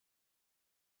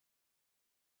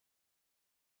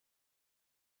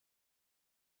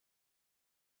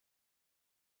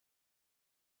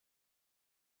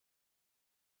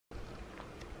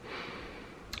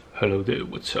Hello there,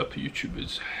 what's up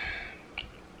YouTubers?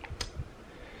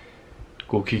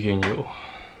 ごきげんよう。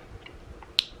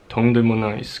とんでも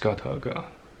ない姿が、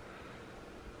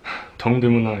とんで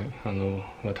もない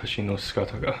私の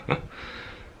姿が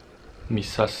見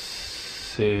さ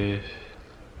せ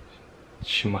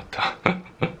しまった。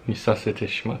見させて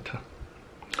しまった。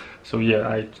So yeah,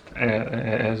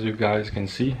 as you guys can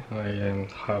see, I am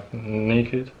half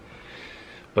naked.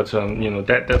 But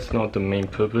that's not the main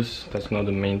purpose. That's not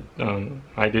the main.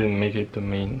 I didn't make it the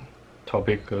main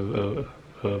topic of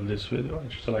this video. I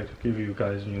just like to give you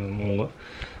guys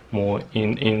more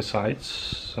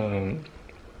insights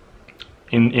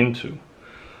into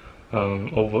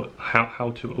over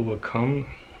how to overcome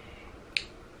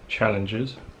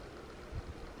challenges,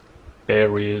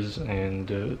 barriers,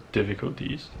 and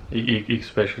difficulties,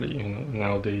 especially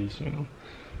nowadays,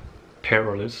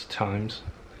 perilous times.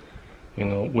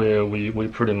 Where we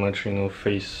pretty much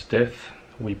face death.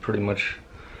 We pretty much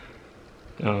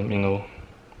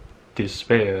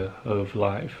despair of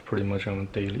life pretty much on a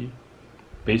daily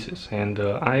basis. And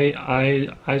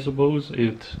I suppose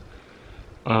it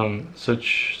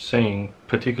such saying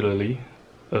particularly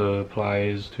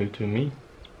applies to me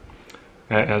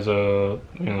as a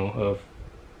a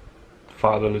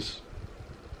fatherless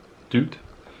dude,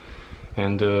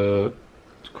 and who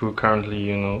currently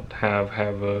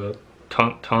have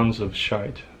tons of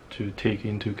shite to take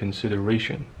into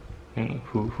consideration,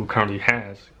 who currently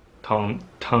has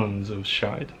tons of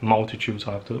shite, multitudes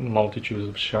after multitudes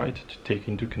of shite to take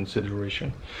into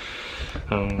consideration.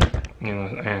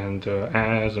 And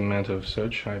as a matter of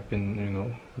such, I've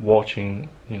been watching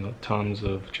tons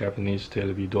of Japanese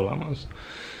televidoramas,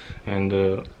 and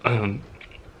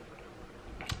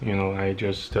I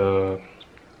just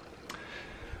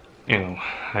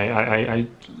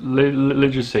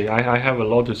let's just say I have a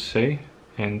lot to say,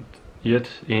 and yet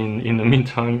in the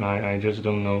meantime I just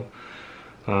don't know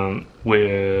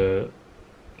where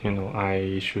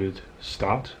I should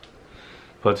start.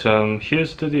 But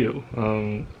here's the deal.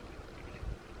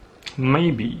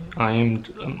 Maybe I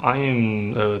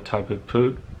am a type of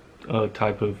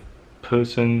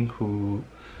person who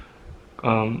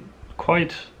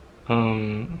quite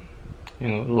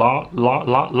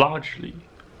largely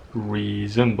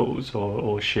resembles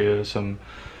or shares some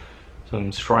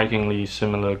strikingly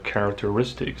similar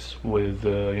characteristics with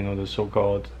the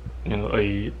so-called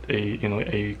a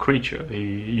creature, a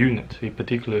unit, a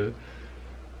particular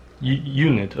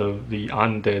unit of the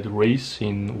undead race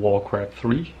in Warcraft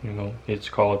 3. It's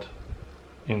called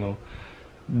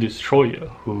Destroyer,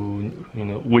 who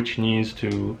which needs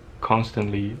to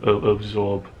constantly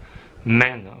absorb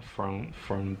mana from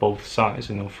both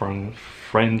sides, from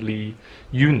friendly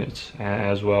units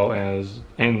as well as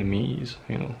enemies,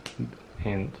 and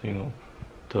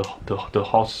the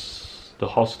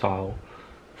hostile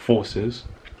forces,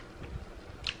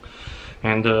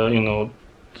 and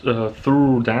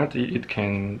through that it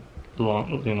can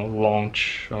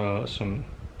launch some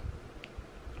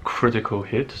critical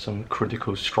hit, some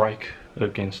critical strike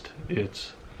against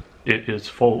its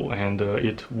foe, and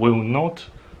it will not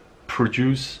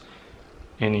produce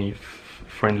any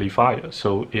friendly fire.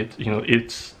 So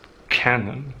its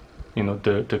cannon,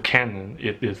 the cannon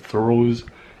it throws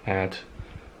at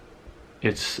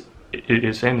its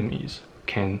enemies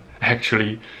can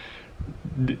actually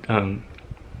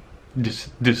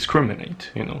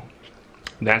discriminate.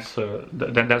 That's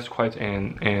quite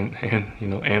an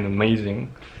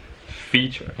amazing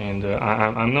feature, and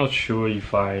I'm not sure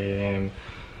if I am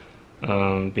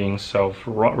being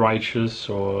self-righteous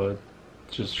or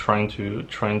just trying to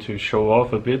show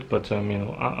off a bit, but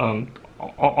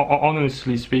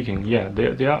honestly speaking, yeah,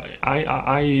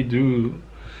 I do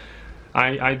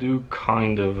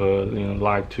kind of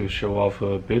like to show off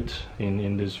a bit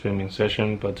in this filming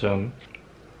session, but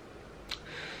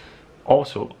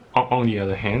also on the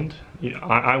other hand,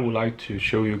 I would like to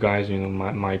show you guys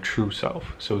my true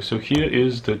self. So here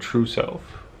is the true self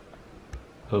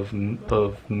of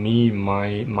me,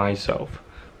 myself,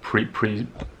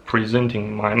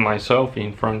 presenting myself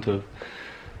in front of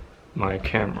my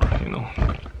camera,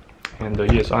 and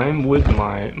yes, I am with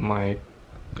my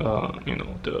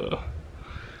the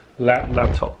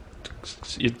laptop.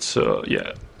 It's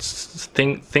yeah, it's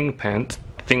ThinkPad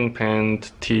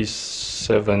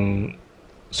T7.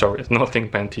 Sorry, it's not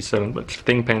ThinkPad T7, but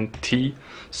ThinkPad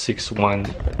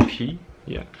T61P.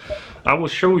 Yeah, I will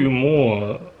show you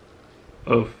more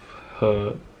of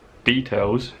her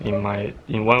details in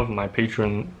one of my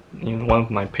Patreon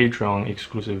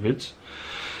exclusive vids.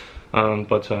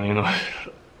 But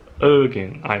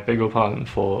again, I beg your pardon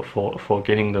for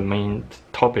getting the main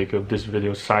topic of this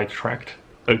video sidetracked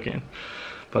again.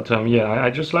 But yeah, I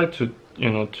just like to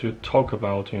to talk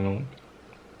about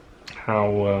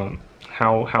how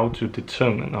to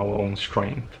determine our own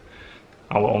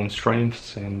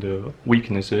strengths and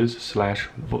weaknesses slash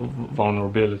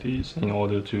vulnerabilities in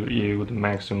order to yield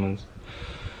maximum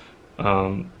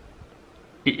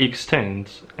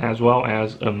extent as well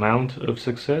as amount of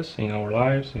success in our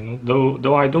lives.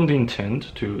 Though I don't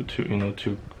intend to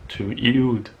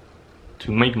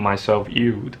make myself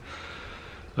yield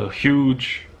a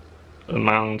huge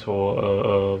amount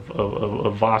or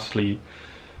a vastly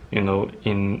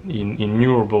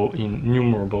innumerable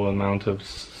amount of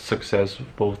success,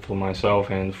 both for myself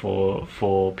and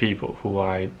for people who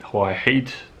I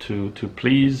hate to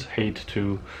please, hate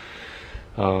to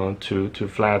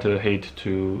flatter, hate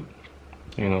to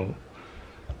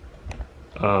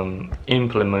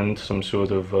implement some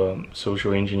sort of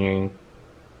social engineering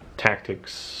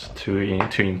tactics to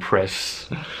impress.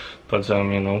 But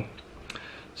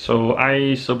so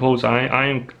I suppose I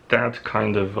am that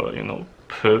kind of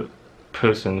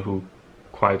person who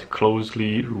quite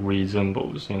closely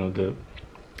resembles the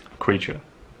creature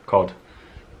called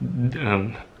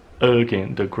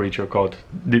again the creature called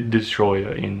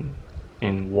Destroyer in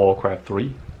Warcraft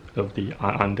 3 of the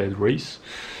undead race.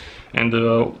 And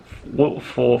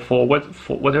for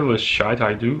whatever shite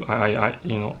I do, I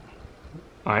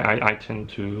tend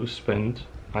to spend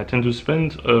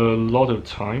a lot of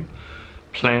time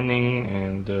planning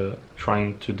and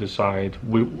trying to decide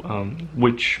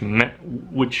which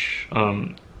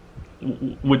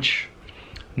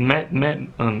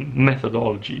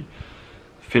methodology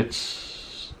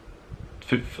fits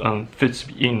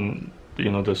in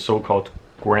the so-called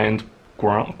grand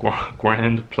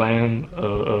plan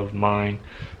of mine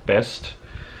best.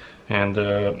 And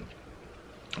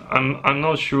I'm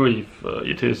not sure if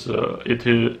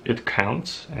it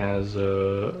counts as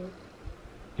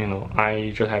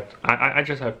I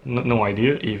just have no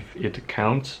idea if it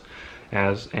counts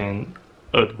as an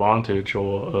advantage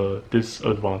or a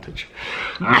disadvantage.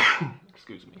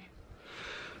 Excuse me.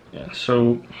 Yeah.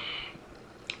 So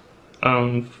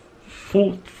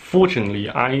fortunately,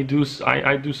 I do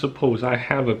suppose I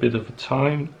have a bit of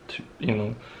time to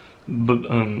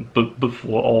but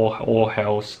before all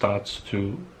hell starts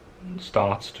to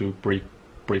break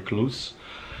loose.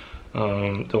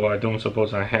 Though I don't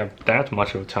suppose I have that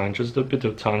much of time, just a bit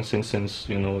of time since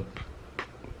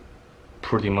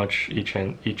pretty much each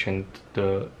and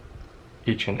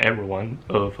every one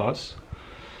of us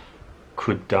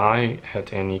could die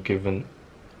at any given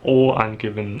or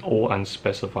ungiven or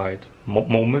unspecified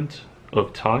moment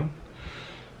of time.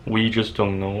 We just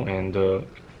don't know, and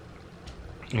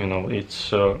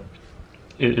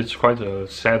it's quite a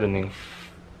saddening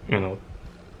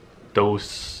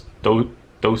dosage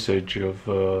of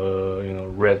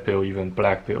red pill, even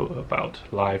black pill, about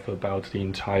life, about the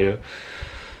entire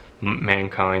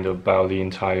mankind, about the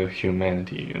entire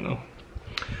humanity.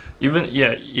 Even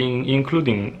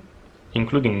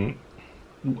including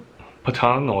but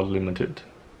are not limited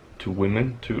to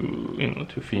women,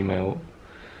 to female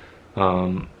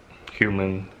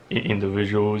human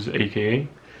individuals, aka.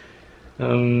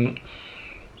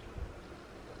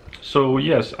 So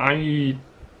yes,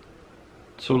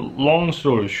 so long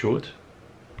story short,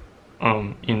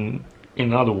 in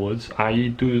other words, I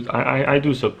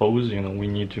do suppose we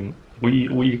need to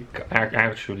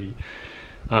actually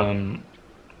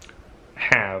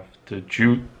have the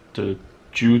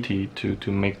duty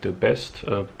to make the best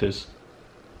of this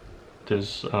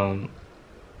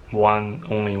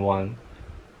only one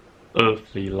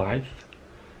earthly life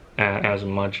as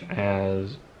much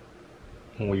as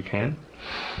we can.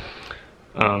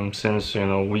 Since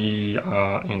we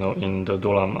are in the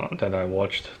drama that I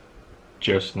watched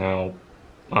just now,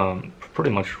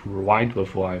 pretty much right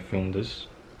before I filmed this,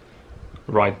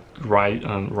 right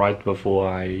before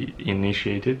I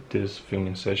initiated this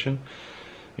filming session,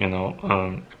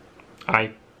 I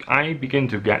begin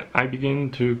to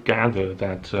gather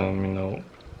that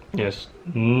yes,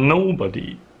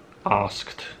 nobody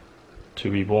asked to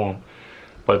be born,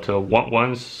 but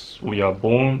once we are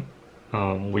born,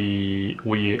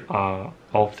 we are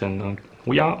often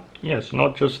yes,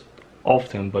 not just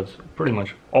often, but pretty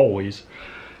much always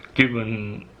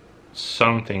given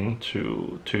something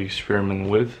to experiment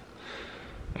with,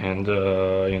 and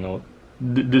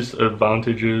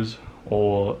disadvantages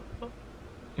or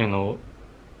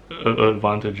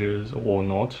advantages or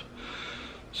not.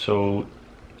 So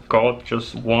God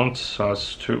just wants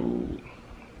us to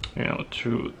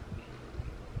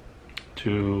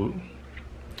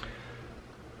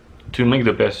make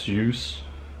the best use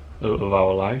of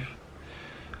our life.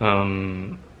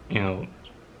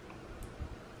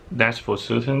 that's for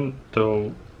certain.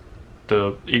 Though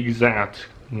the exact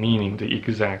meaning, the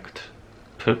exact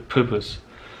purpose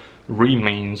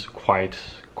remains quite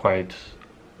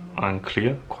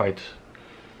unclear, quite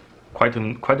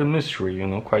a mystery, you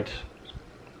know, quite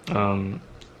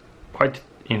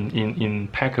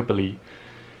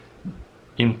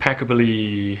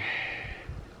impeccably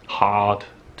hard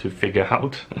to figure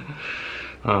out.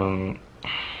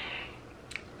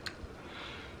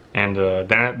 And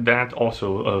that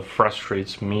also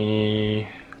frustrates me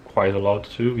quite a lot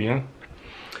too, yeah.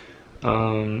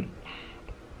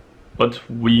 But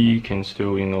we can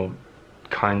still, you know,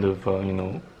 kind of you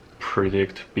know,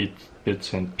 predict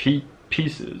bits and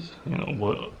pieces, you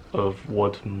know, of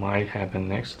what might happen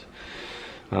next.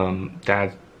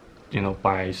 That, you know,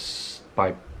 by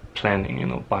planning, you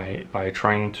know, by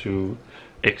trying to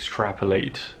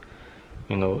extrapolate,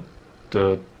 you know,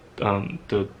 the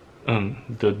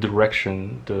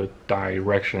direction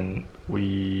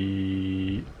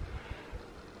we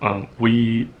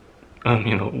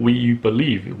you know, we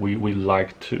believe we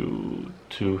like to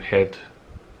head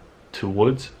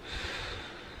towards.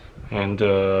 And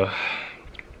you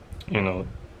know,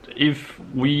 if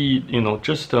we, you know,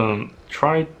 just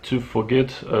try to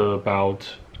forget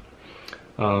about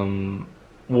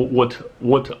what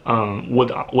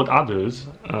others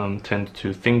tend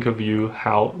to think of you,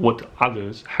 how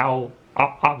others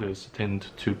tend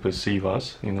to perceive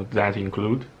us, you know, that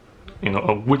include, you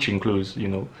know, which includes, you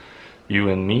know, you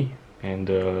and me, and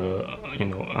you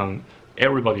know,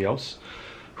 everybody else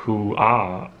who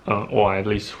are or at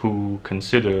least who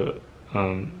consider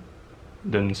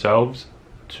themselves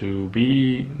to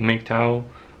be MGTOW,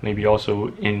 maybe also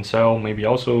incel, maybe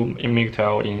also in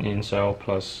MGTOW, in incel,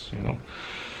 plus, you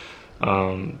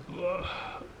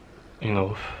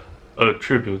know,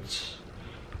 attributes,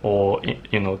 or,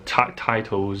 you know,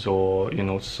 titles, or, you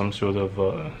know, some sort of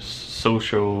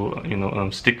social, you know,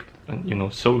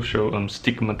 social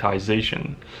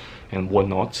stigmatization and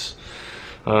whatnots.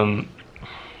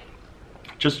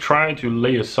 Just try to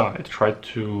lay aside, try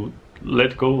to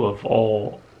let go of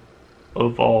all,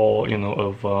 you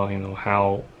know, you know,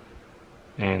 how,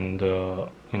 and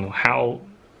you know, how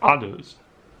others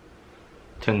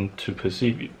tend to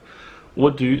perceive you.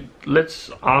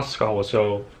 Let's ask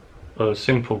ourselves a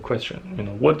simple question, you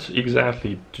know, what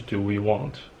exactly do we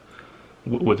want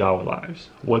with our lives?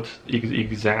 What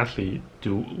exactly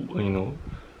do, you know,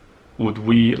 would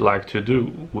we like to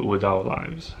do with our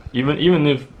lives? Even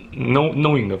if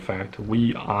knowing the fact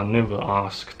we are never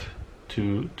asked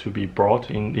to be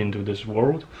brought into this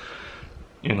world,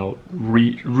 you know,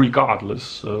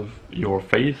 regardless of your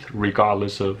faith,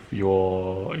 regardless of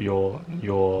your you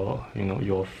know,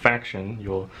 your faction,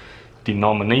 your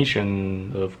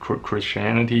denomination of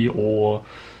Christianity or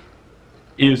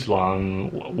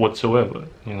Islam whatsoever,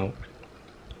 you know,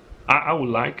 I would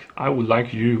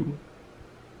like you,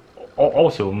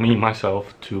 also me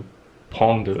myself, to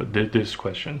ponder this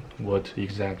question: what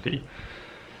exactly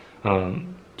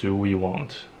do we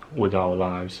want with our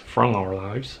lives, from our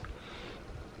lives,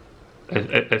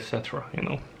 etc. You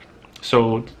know,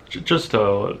 so just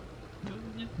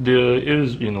there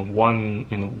is, you know, one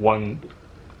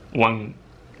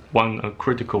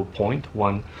critical point,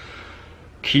 one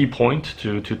key point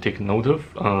to take note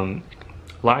of.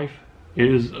 Life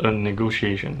is a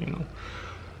negotiation. You know,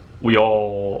 we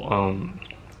all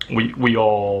we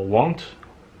all want,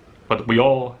 but we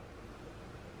all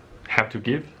have to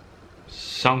give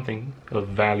something of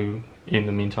value in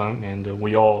the meantime, and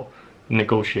we all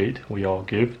negotiate, we all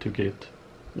give to get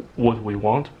what we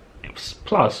want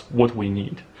plus what we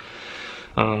need,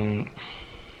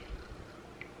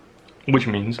 which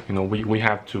means, you know, we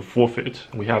have to forfeit,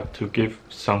 we have to give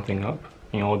something up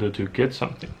in order to get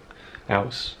something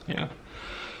else. Yeah,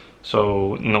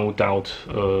 so no doubt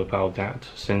about that,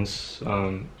 since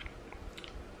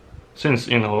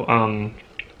you know,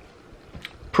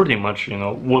 pretty much, you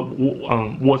know,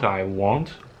 what I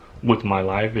want with my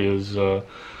life is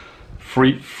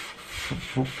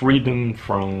freedom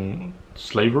from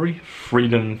slavery,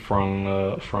 freedom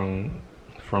from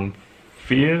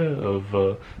fear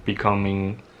of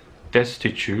becoming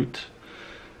destitute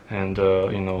and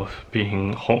you know,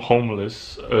 being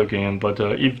homeless again. But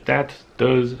if that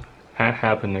does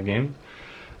happen again,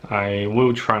 I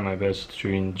will try my best to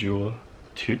endure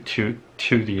to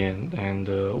the end, and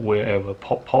wherever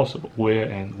possible, where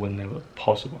and whenever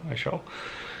possible, I shall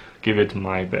give it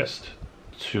my best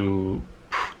to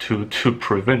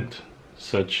prevent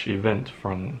such event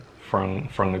from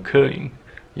occurring.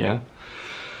 Yeah.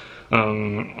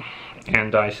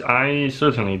 And I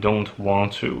certainly don't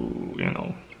want to, you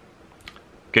know,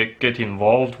 get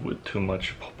involved with too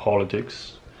much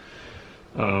politics.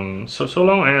 So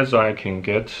long as I can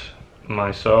get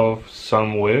myself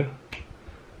somewhere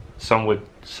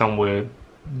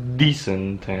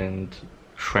decent and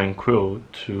tranquil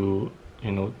to,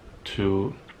 you know,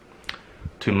 to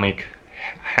make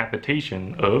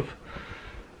habitation of,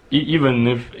 even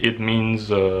if it means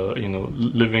you know,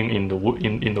 living in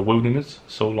the wilderness,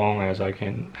 so long as I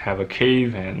can have a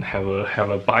cave and have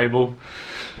a Bible,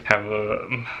 have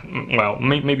a, well,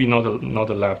 maybe not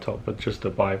a laptop, but just a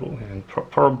Bible, and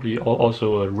probably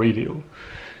also a radio,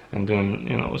 and then,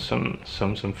 you know, some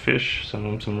fish,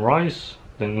 some rice,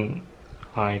 then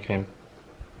I can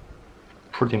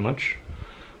pretty much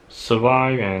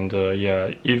survive. And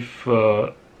yeah, if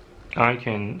I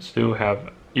can still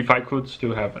have, if I could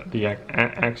still have the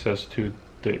access to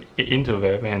the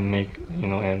interweb and make, you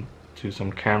know, and to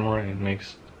some camera and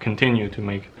continue to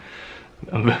make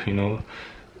you know,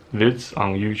 vids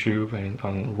on YouTube and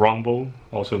on Rumble,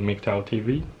 also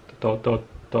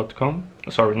MGTOWTV.com.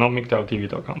 Sorry, not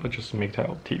MGTOWTV.com, but just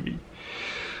MGTOWTV.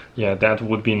 Yeah, that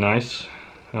would be nice.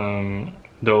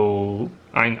 Though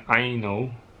I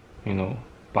know, you know,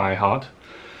 by heart,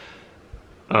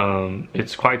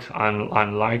 it's quite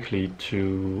unlikely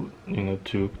to, you know,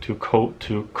 to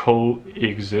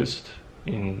coexist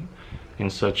in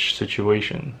such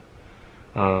situation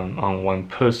on one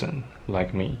person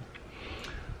like me.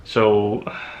 So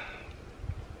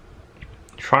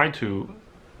try to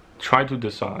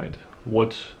decide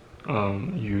what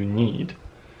you need.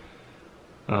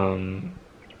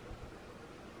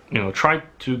 You know, try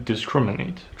to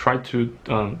discriminate, try to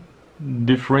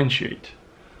differentiate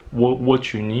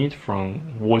what you need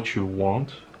from what you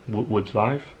want with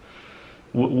life,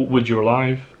 with your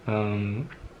life,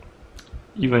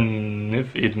 even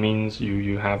if it means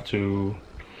you have to,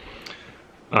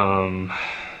 you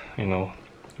know,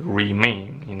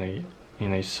 remain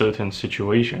in a certain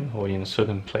situation or in a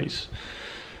certain place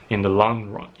in the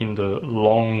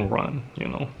long run, you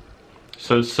know.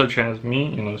 So, such as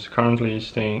me, you know, currently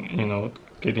staying, you know,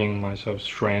 getting myself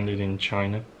stranded in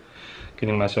China,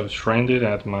 getting myself stranded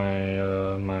at my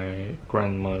my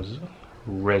grandma's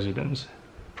residence,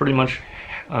 pretty much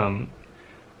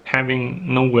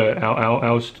having nowhere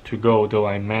else to go. Though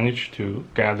I managed to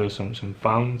gather some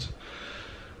funds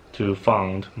to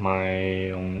fund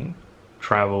my own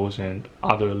travels and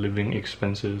other living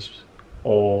expenses,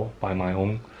 all by my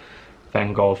own.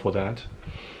 Thank God for that.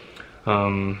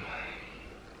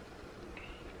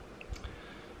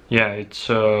 Yeah, it's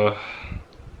I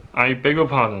beg your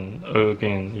pardon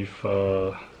again if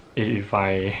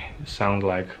I sound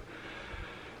like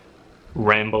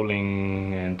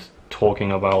rambling and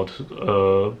talking about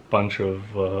a bunch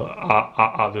of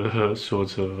other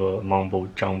sorts of mumbo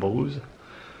jumbles,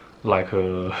 like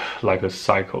a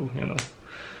psycho, you know.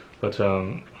 But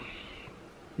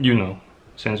you know,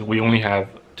 since we only have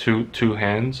two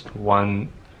hands, one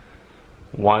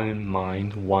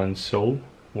mind, one soul,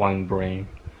 one brain,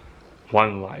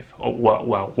 one life, oh,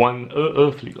 well, one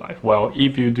earthly life. Well,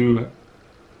 if you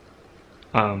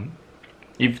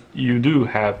do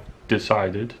have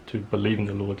decided to believe in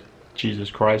the Lord Jesus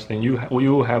Christ, then you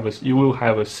will have a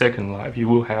second life. You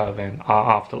will have an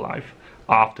afterlife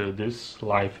after this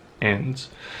life ends.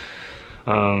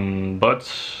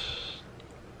 But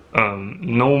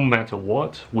no matter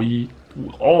what,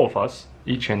 all of us,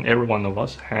 each and every one of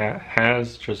us,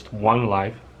 has just one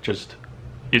life. Just,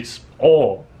 it's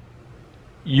all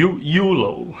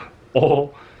YOLO,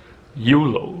 all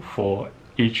YOLO for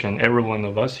each and every one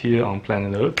of us here on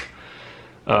planet Earth,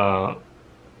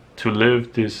 to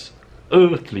live this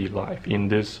earthly life in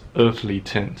this earthly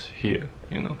tent here,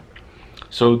 you know.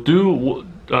 So do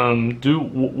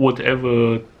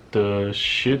whatever the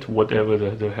shit, whatever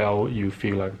the hell you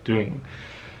feel like doing,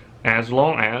 as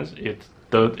long as it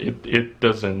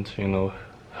doesn't, you know,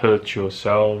 hurt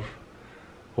yourself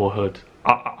or hurt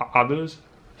others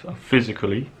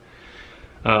physically.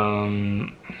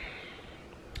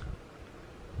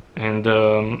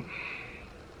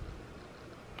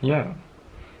 Yeah,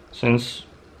 since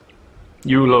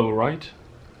YOLO, right?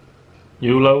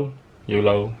 YOLO,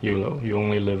 YOLO, YOLO. You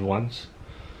only live once,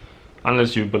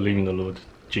 unless you believe in the Lord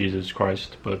Jesus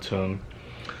Christ. But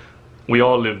we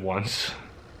all live once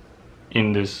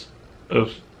in this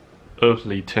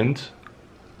earthly tent,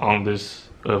 on this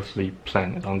earthly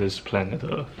planet, on this planet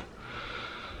Earth.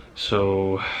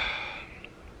 So,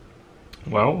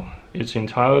 well, it's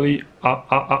entirely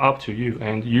up to you,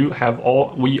 and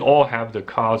we all have the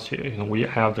cards here. You know, we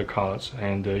have the cards,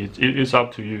 and it's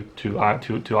up to you to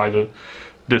either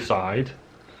decide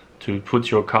to put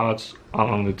your cards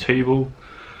on the table,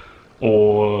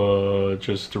 or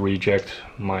just reject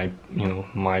my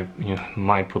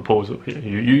my proposal here.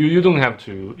 You don't have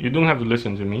to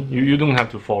listen to me. You don't have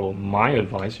to follow my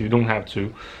advice. You don't have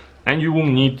to, and you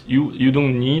won't need you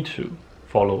don't need to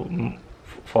follow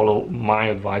my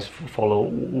advice. Follow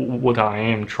what I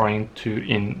am trying to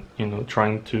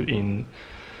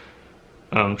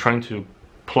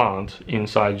plant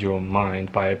inside your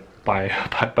mind by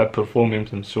performing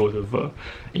some sort of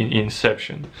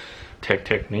inception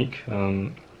technique.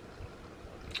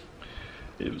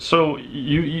 So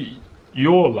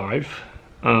your life,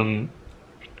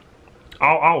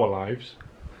 our lives,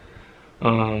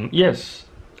 yes,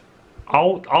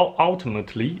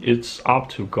 ultimately it's up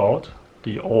to God,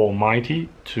 the Almighty,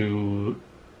 to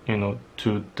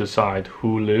to decide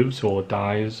who lives or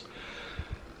dies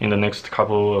in the next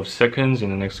couple of seconds, in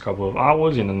the next couple of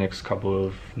hours, in the next couple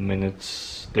of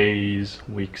minutes, days,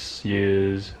 weeks,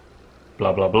 years,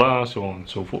 blah blah blah, so on and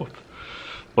so forth.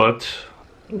 But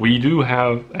we do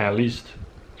have at least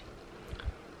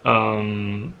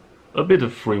a bit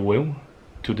of free will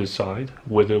to decide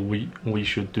whether we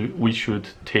should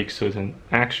take certain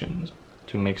actions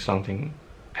to make something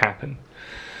happen.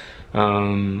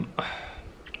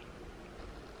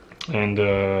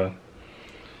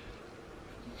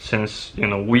 Since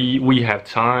we have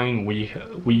time, we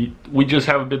just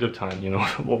have a bit of time,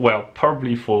 well,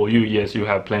 probably for you, yes, you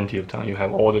have plenty of time, you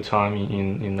have all the time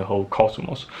in the whole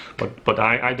cosmos, but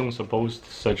I don't suppose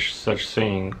such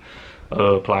saying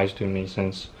applies to me,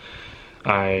 since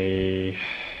I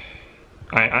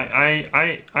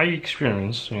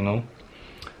experience in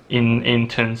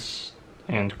intense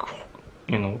and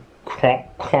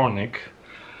chronic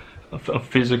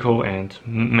physical and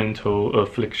mental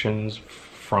afflictions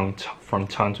from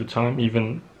time to time.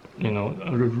 Even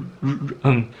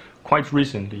quite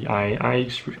recently,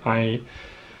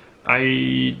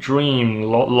 I dream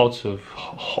lots of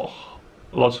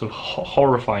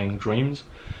horrifying dreams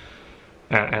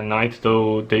at night,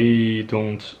 though they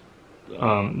don't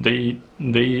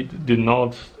they did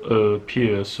not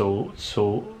appear so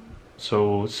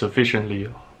sufficiently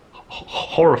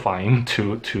horrifying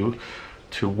to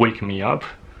wake me up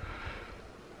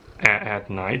at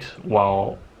night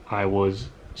while I was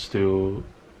still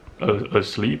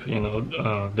asleep.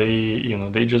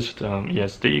 They just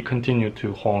yes, they continue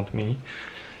to haunt me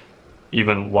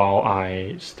even while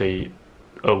I stay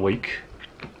awake.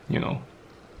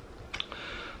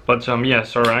 But yeah,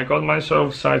 sorry, I got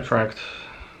myself sidetracked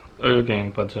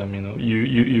again. But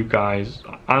you guys,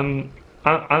 I'm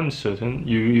certain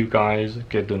you guys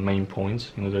get the main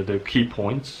points, the key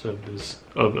points of this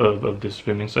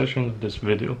filming session, of this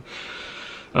video.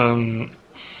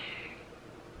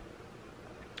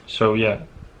 So yeah,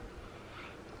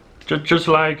 just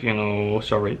like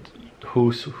sorry,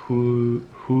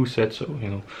 who said so?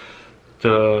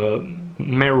 The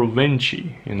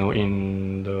Merovinci,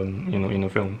 in the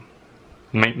film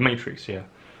Matrix. Yeah,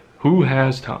 who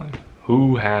has time?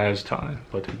 Who has time?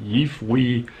 But if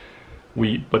we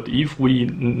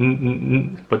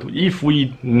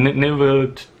never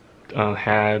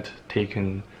had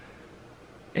taken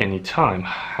any time,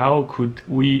 how could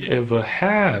we ever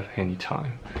have any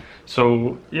time?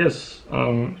 So yes,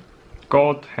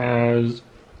 God has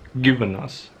given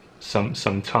us some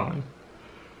time,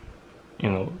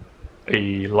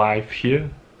 a life here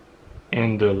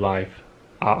and a life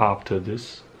after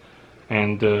this,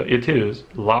 and it is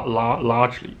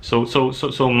largely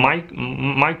so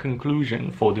my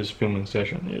conclusion for this filming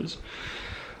session is,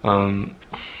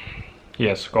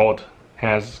 yes, God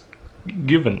has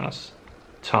given us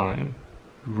time,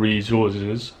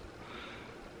 resources,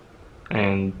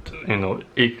 and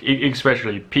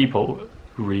especially people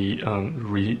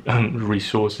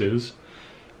resources,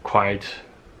 quite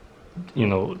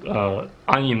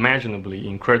unimaginably,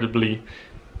 incredibly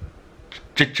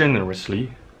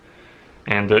generously,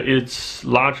 and it's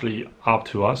largely up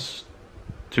to us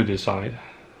to decide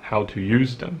how to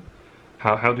use them,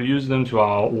 how to use them to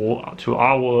our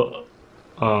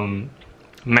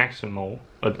maximal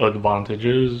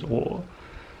advantages, or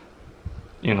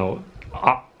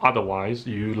otherwise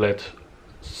you let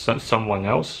someone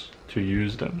else to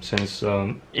use them, since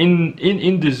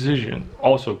indecision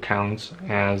also counts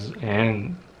as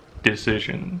an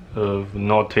decision of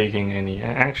not taking any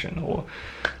action,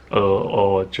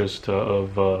 or just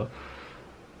of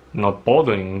not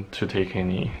bothering to take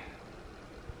any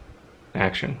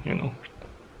action.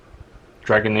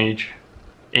 Dragon Age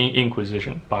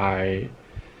Inquisition by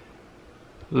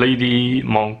Lady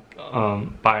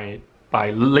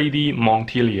Lady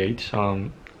Montiliate,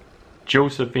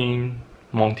 Josephine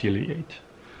Montiliate,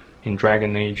 in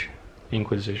Dragon Age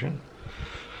Inquisition.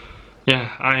 Yeah,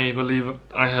 I believe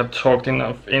I have talked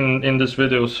enough in this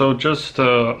video, so just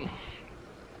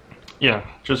yeah,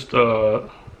 just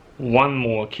one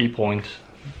more key point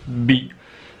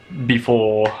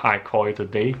before I call it a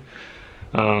day.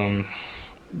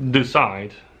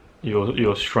 Decide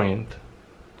your strength.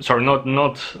 Sorry,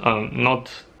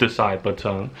 not decide, but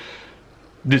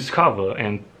discover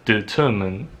and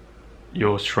determine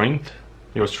your strengths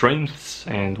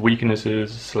and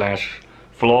weaknesses slash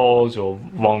flaws or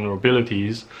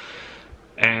vulnerabilities,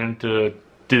 and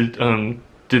determine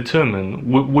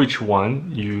which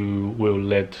one you will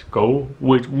let go,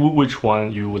 which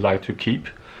one you would like to keep,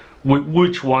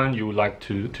 which one you would like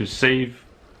to save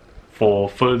for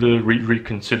further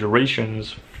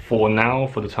reconsiderations for now,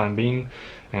 for the time being,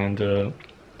 and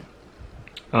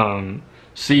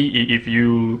see if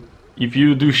you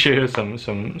do share some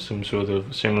sort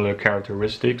of similar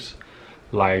characteristics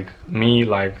like me,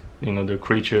 like, you know, the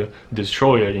creature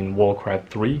destroyer in Warcraft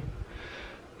 3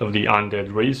 of the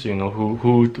undead race, you know,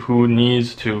 who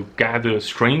needs to gather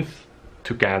strength,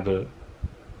 to gather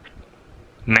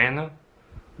mana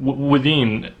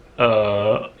within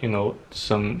you know,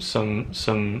 some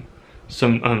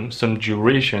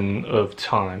duration of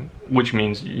time, which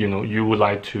means, you know, you would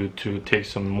like to take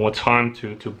some more time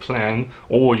to plan,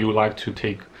 or you would like to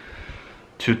take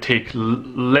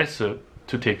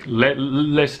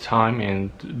less time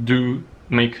and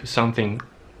make something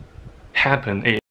happen